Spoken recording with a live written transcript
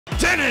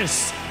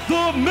Menace,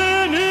 the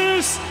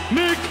Menace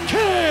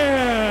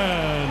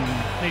McCann.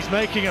 He's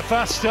making a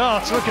fast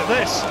start. Look at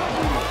this.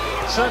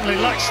 Certainly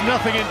lacks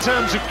nothing in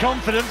terms of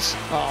confidence.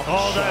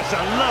 Oh, there's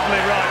a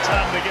lovely right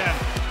hand again.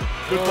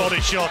 Good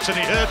body shot, and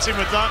he hurts him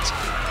with that.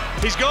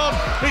 He's gone.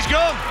 He's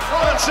gone.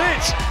 That's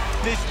it.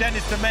 This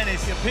Dennis the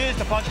Menace appears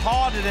to punch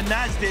harder than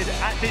Naz did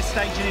at this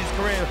stage in his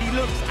career. He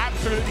looks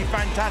absolutely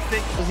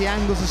fantastic. The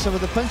angles of some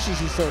of the punches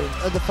he's throwing,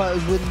 other fighters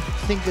wouldn't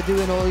think they're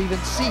doing or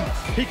even see.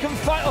 He can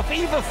fight off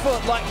either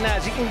foot like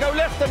Naz. He can go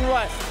left and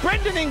right.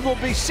 Brendan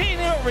Ingleby sitting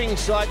here at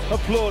ringside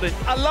applauding.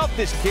 I love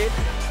this kid.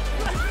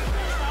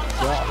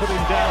 Put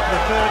him down for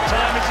the third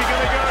time. Is he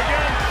going to go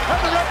again?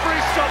 And the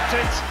referee stopped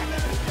it.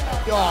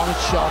 Oh, good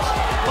shot.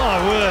 My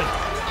word.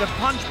 The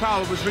punch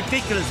power was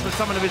ridiculous for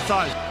someone of his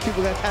size.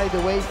 People get carried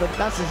away, but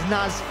that's as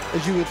Naz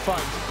as you would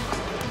find.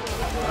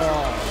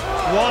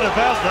 What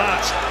about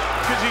that?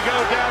 Does he go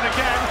down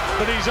again?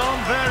 But he's on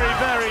very,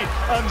 very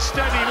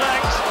unsteady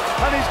legs.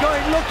 And he's going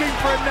looking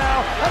for him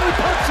now. And he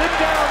puts him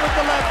down with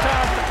the left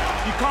hand.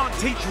 You can't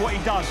teach what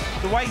he does.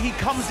 The way he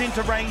comes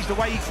into range, the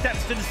way he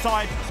steps to the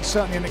side. He's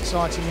certainly an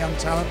exciting young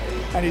talent,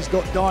 and he's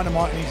got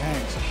dynamite in his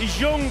hands.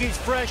 He's young, he's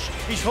fresh,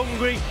 he's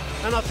hungry,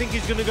 and I think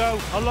he's going to go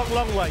a long,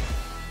 long way.